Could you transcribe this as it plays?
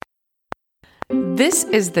This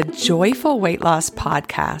is the Joyful Weight Loss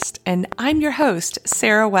Podcast, and I'm your host,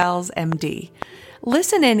 Sarah Wells, MD.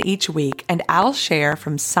 Listen in each week, and I'll share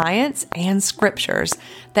from science and scriptures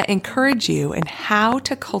that encourage you in how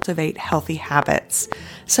to cultivate healthy habits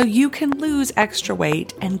so you can lose extra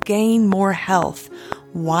weight and gain more health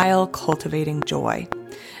while cultivating joy.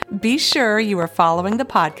 Be sure you are following the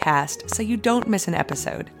podcast so you don't miss an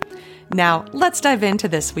episode. Now, let's dive into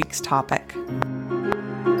this week's topic.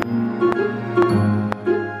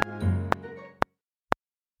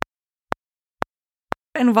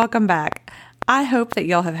 And welcome back. I hope that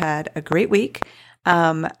y'all have had a great week.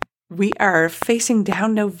 We are facing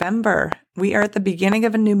down November. We are at the beginning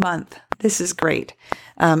of a new month. This is great.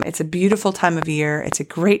 It's a beautiful time of year. It's a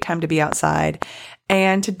great time to be outside.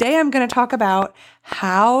 And today I'm going to talk about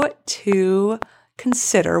how to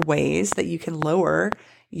consider ways that you can lower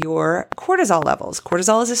your cortisol levels.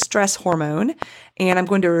 Cortisol is a stress hormone, and I'm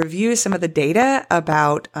going to review some of the data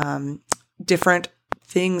about different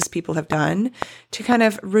things people have done to kind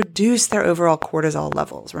of reduce their overall cortisol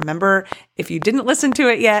levels. Remember, if you didn't listen to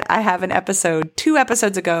it yet, I have an episode 2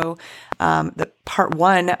 episodes ago, the part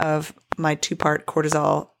 1 of my 2-part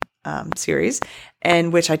cortisol series,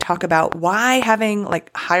 in which I talk about why having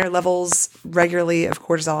like higher levels regularly of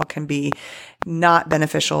cortisol can be not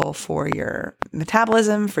beneficial for your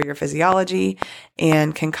metabolism, for your physiology,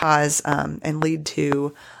 and can cause and lead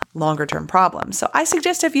to longer-term problems. So I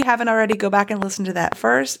suggest if you haven't already, go back and listen to that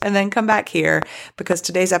first and then come back here, because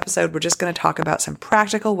today's episode, we're just going to talk about some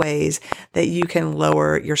practical ways that you can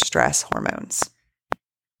lower your stress hormones.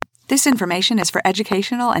 This information is for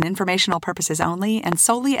educational and informational purposes only and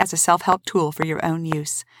solely as a self-help tool for your own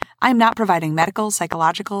use. I am not providing medical,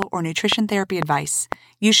 psychological, or nutrition therapy advice.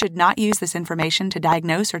 You should not use this information to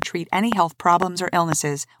diagnose or treat any health problems or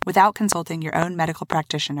illnesses without consulting your own medical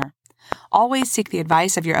practitioner. Always seek the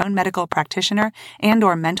advice of your own medical practitioner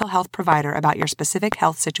and/or mental health provider about your specific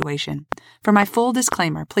health situation. For my full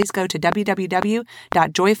disclaimer, please go to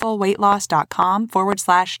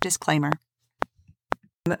www.joyfulweightloss.com/disclaimer.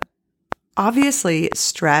 Obviously,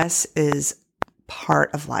 stress is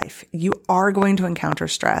part of life. You are going to encounter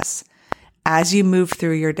stress as you move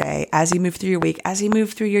through your day, as you move through your week, as you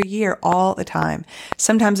move through your year, all the time.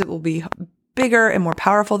 Sometimes it will be bigger and more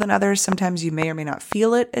powerful than others. Sometimes you may or may not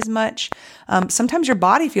feel it as much. Sometimes your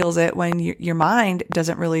body feels it when your mind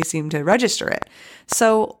doesn't really seem to register it.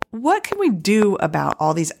 So what can we do about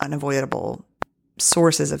all these unavoidable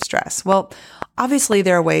sources of stress? Well, obviously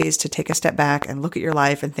there are ways to take a step back and look at your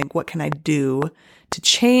life and think, what can I do to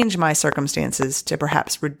change my circumstances to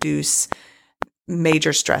perhaps reduce major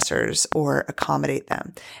stressors or accommodate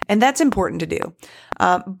them? And that's important to do.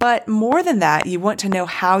 But more than that, you want to know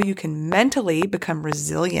how you can mentally become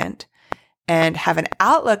resilient and have an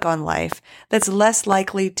outlook on life that's less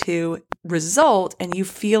likely to result in you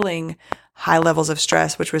feeling high levels of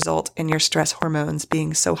stress, which result in your stress hormones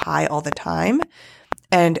being so high all the time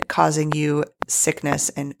and causing you sickness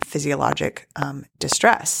and physiologic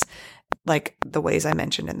distress, like the ways I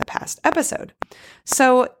mentioned in the past episode.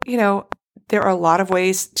 So, there are a lot of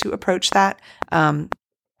ways to approach that.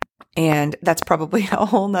 And that's probably a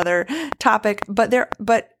whole nother topic, but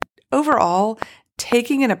overall,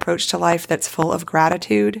 taking an approach to life that's full of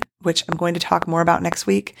gratitude, which I'm going to talk more about next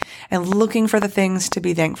week, and looking for the things to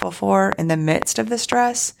be thankful for in the midst of the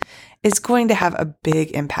stress is going to have a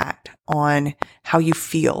big impact on how you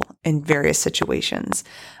feel in various situations.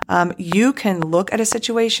 You can look at a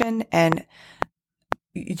situation and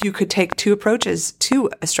you could take 2 approaches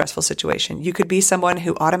to a stressful situation. You could be someone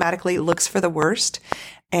who automatically looks for the worst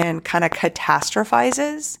and kind of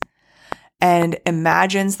catastrophizes and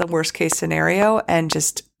imagines the worst case scenario and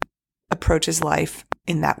just approaches life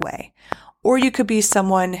in that way. Or you could be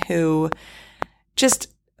someone who just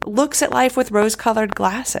looks at life with rose-colored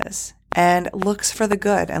glasses and looks for the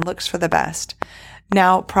good and looks for the best.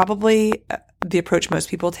 Now, probably the approach most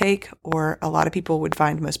people take, or a lot of people would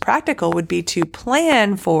find most practical, would be to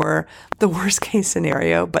plan for the worst case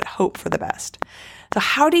scenario, but hope for the best. So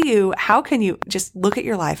how can you just look at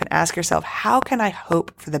your life and ask yourself, how can I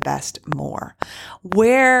hope for the best more?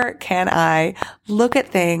 Where can I look at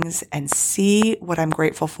things and see what I'm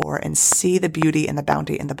grateful for and see the beauty and the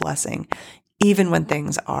bounty and the blessing, even when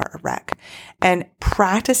things are a wreck? And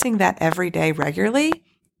practicing that every day regularly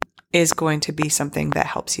is going to be something that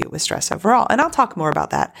helps you with stress overall. And I'll talk more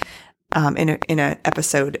about that in an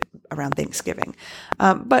episode around Thanksgiving.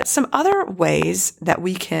 But some other ways that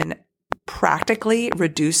we can practically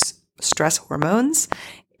reduce stress hormones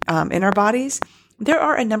in our bodies, there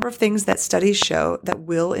are a number of things that studies show that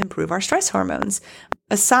will improve our stress hormones.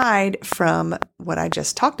 aside from what I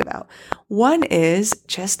just talked about. One is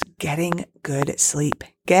just getting good sleep.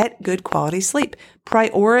 Get good quality sleep.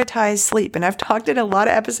 Prioritize sleep. And I've talked in a lot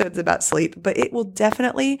of episodes about sleep, but it will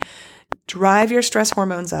definitely drive your stress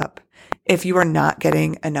hormones up if you are not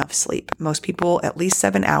getting enough sleep. Most people, at least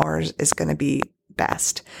 7 hours is going to be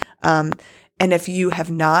best. And if you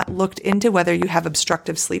have not looked into whether you have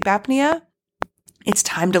obstructive sleep apnea, it's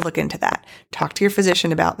time to look into that. Talk to your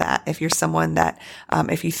physician about that. If you're someone that,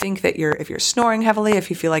 if you think that if you're snoring heavily,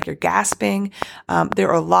 if you feel like you're gasping, there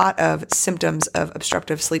are a lot of symptoms of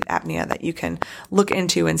obstructive sleep apnea that you can look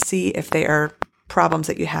into and see if they are problems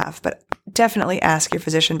that you have. But definitely ask your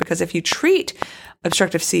physician, because if you treat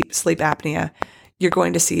obstructive sleep apnea, you're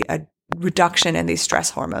going to see a reduction in these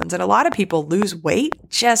stress hormones. And a lot of people lose weight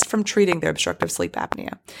just from treating their obstructive sleep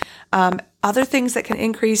apnea. Other things that can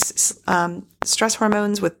increase stress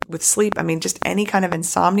hormones with sleep, I mean, just any kind of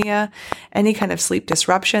insomnia, any kind of sleep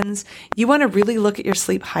disruptions. You want to really look at your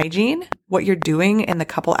sleep hygiene, what you're doing in the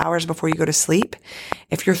couple hours before you go to sleep.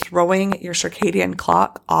 If you're throwing your circadian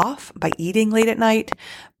clock off by eating late at night,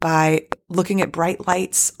 by looking at bright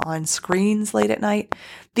lights on screens late at night,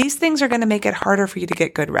 these things are going to make it harder for you to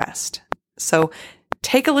get good rest. So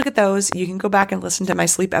take a look at those. You can go back and listen to my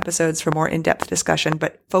sleep episodes for more in-depth discussion,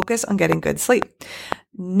 but focus on getting good sleep.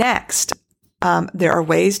 Next, there are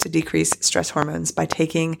ways to decrease stress hormones by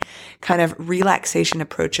taking kind of relaxation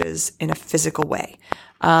approaches in a physical way.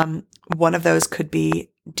 One of those could be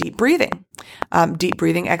deep breathing. Deep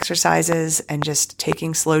breathing exercises and just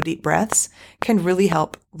taking slow, deep breaths can really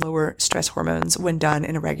help lower stress hormones when done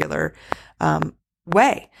in a regular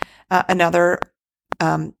way. Another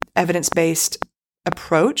evidence-based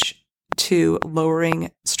approach to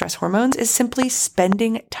lowering stress hormones is simply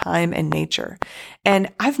spending time in nature.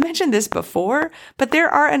 And I've mentioned this before, but there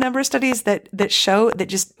are a number of studies that show that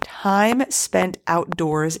just time spent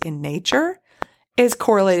outdoors in nature is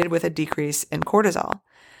correlated with a decrease in cortisol.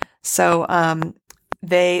 So,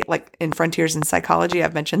 they, like in Frontiers in Psychology,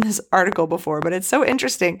 I've mentioned this article before, but it's so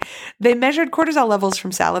interesting. They measured cortisol levels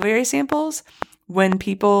from salivary samples when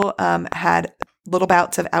people had little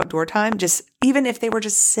bouts of outdoor time, just even if they were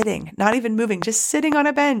just sitting, not even moving, just sitting on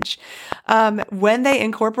a bench. When they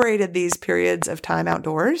incorporated these periods of time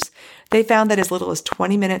outdoors, they found that as little as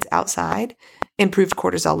 20 minutes outside improved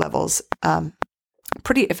cortisol levels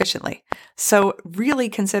pretty efficiently. So really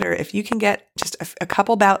consider if you can get just a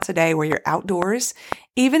couple bouts a day where you're outdoors,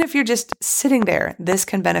 even if you're just sitting there, this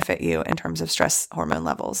can benefit you in terms of stress hormone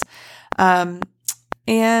levels.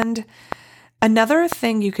 And another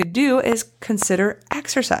thing you could do is consider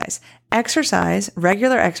exercise.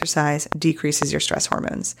 Regular exercise decreases your stress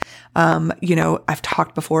hormones. I've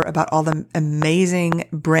talked before about all the amazing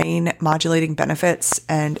brain modulating benefits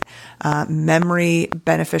and memory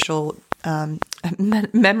benefiting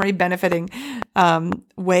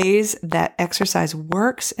ways that exercise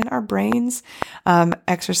works in our brains.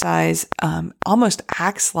 Exercise almost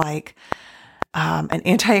acts like an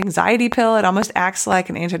anti-anxiety pill. It almost acts like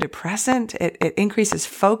an antidepressant. It increases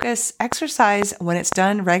focus. Exercise, when it's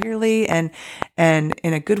done regularly and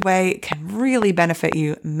in a good way, can really benefit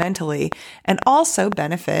you mentally and also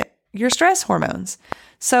benefit your stress hormones.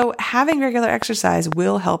 So having regular exercise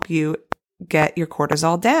will help you get your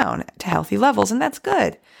cortisol down to healthy levels, and that's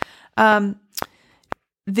good.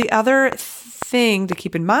 The other thing to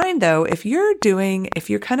keep in mind, though, if you're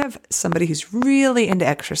kind of somebody who's really into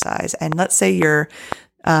exercise, and let's say you're,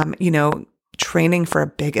 training for a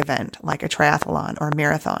big event like a triathlon or a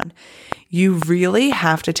marathon, you really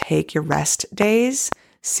have to take your rest days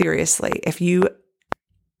seriously. If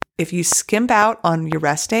you skimp out on your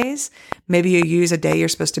rest days, maybe you use a day you're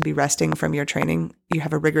supposed to be resting from your training. You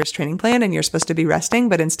have a rigorous training plan and you're supposed to be resting,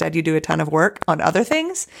 but instead you do a ton of work on other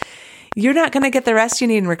things. You're not going to get the rest you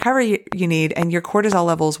need and recovery you need, and your cortisol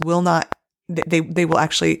levels will not, they will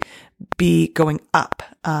actually be going up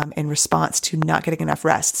in response to not getting enough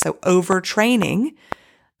rest. So overtraining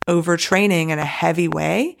in a heavy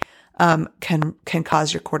way can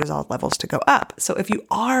cause your cortisol levels to go up. So if you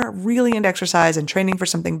are really into exercise and training for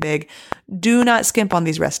something big, do not skimp on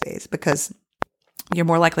these rest days, because you're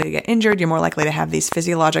more likely to get injured. You're more likely to have these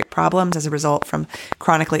physiologic problems as a result from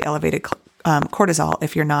chronically elevated cortisol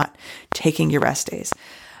if you're not taking your rest days.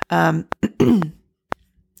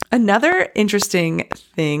 Another interesting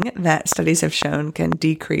thing that studies have shown can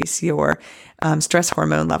decrease your stress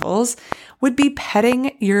hormone levels would be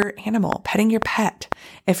petting your animal, petting your pet.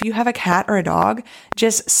 If you have a cat or a dog,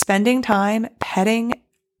 just spending time petting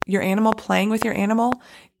your animal, playing with your animal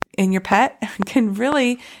and your pet can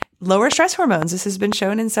really lower stress hormones. This has been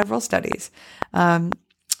shown in several studies.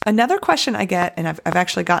 Another question I get, and I've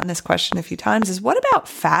actually gotten this question a few times, is what about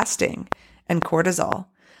fasting and cortisol?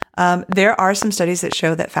 There are some studies that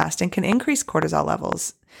show that fasting can increase cortisol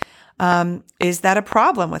levels. Is that a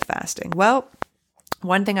problem with fasting? Well,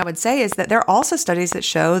 one thing I would say is that there are also studies that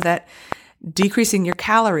show that decreasing your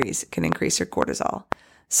calories can increase your cortisol.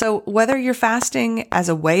 So whether you're fasting as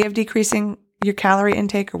a way of decreasing your calorie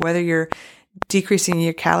intake or whether you're decreasing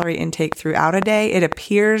your calorie intake throughout a day, it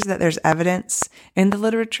appears that there's evidence in the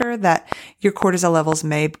literature that your cortisol levels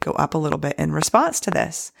may go up a little bit in response to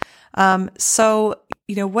this. So,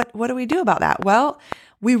 what do we do about that? Well,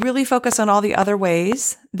 we really focus on all the other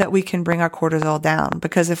ways that we can bring our cortisol down,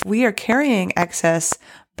 because if we are carrying excess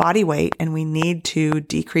body weight and we need to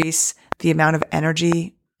decrease the amount of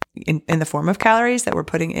energy in the form of calories that we're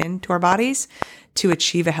putting into our bodies to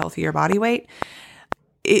achieve a healthier body weight,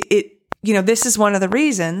 this is one of the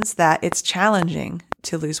reasons that it's challenging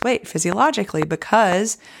to lose weight physiologically,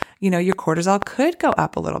 because, your cortisol could go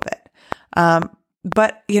up a little bit.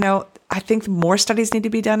 But I think more studies need to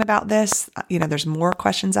be done about this. There's more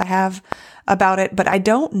questions I have about it, but I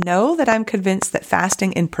don't know that I'm convinced that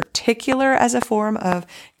fasting in particular as a form of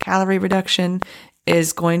calorie reduction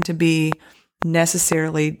is going to be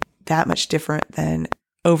necessarily that much different than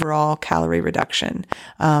overall calorie reduction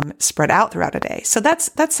spread out throughout a day. So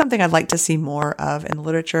that's something I'd like to see more of in the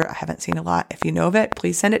literature. I haven't seen a lot. If you know of it,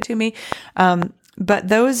 please send it to me. But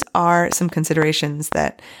those are some considerations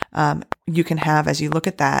that you can have as you look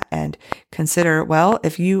at that and consider, well,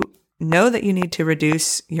 if you know that you need to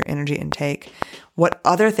reduce your energy intake, what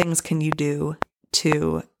other things can you do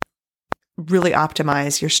to really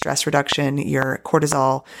optimize your stress reduction, your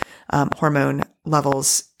cortisol hormone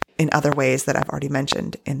levels in other ways that I've already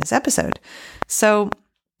mentioned in this episode. So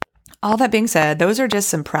all that being said, those are just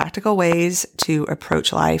some practical ways to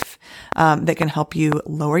approach life that can help you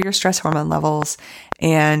lower your stress hormone levels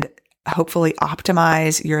and hopefully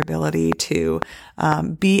optimize your ability to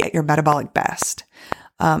be at your metabolic best.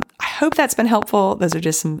 I hope that's been helpful. Those are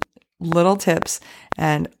just some little tips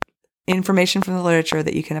and information from the literature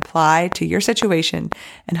that you can apply to your situation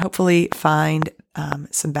and hopefully find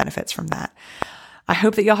some benefits from that. I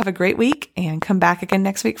hope that y'all have a great week and come back again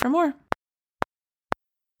next week for more.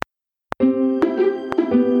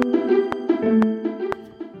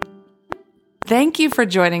 Thank you for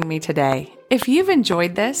joining me today. If you've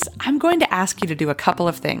enjoyed this, I'm going to ask you to do a couple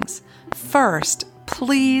of things. First,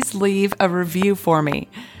 please leave a review for me.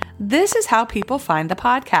 This is how people find the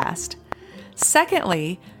podcast.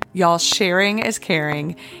 Secondly, y'all, sharing is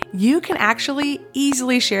caring. You can actually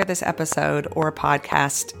easily share this episode or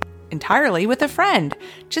podcast entirely with a friend.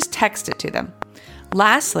 Just text it to them.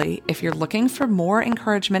 Lastly, if you're looking for more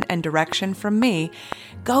encouragement and direction from me,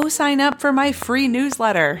 go sign up for my free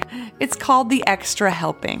newsletter. It's called The Extra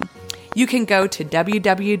Helping. You can go to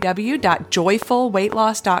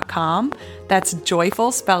www.joyfulweightloss.com. That's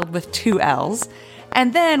joyful spelled with 2 L's.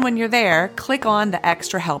 And then when you're there, click on The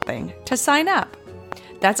Extra Helping to sign up.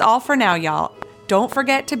 That's all for now, y'all. Don't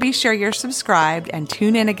forget to be sure you're subscribed and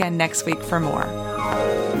tune in again next week for more.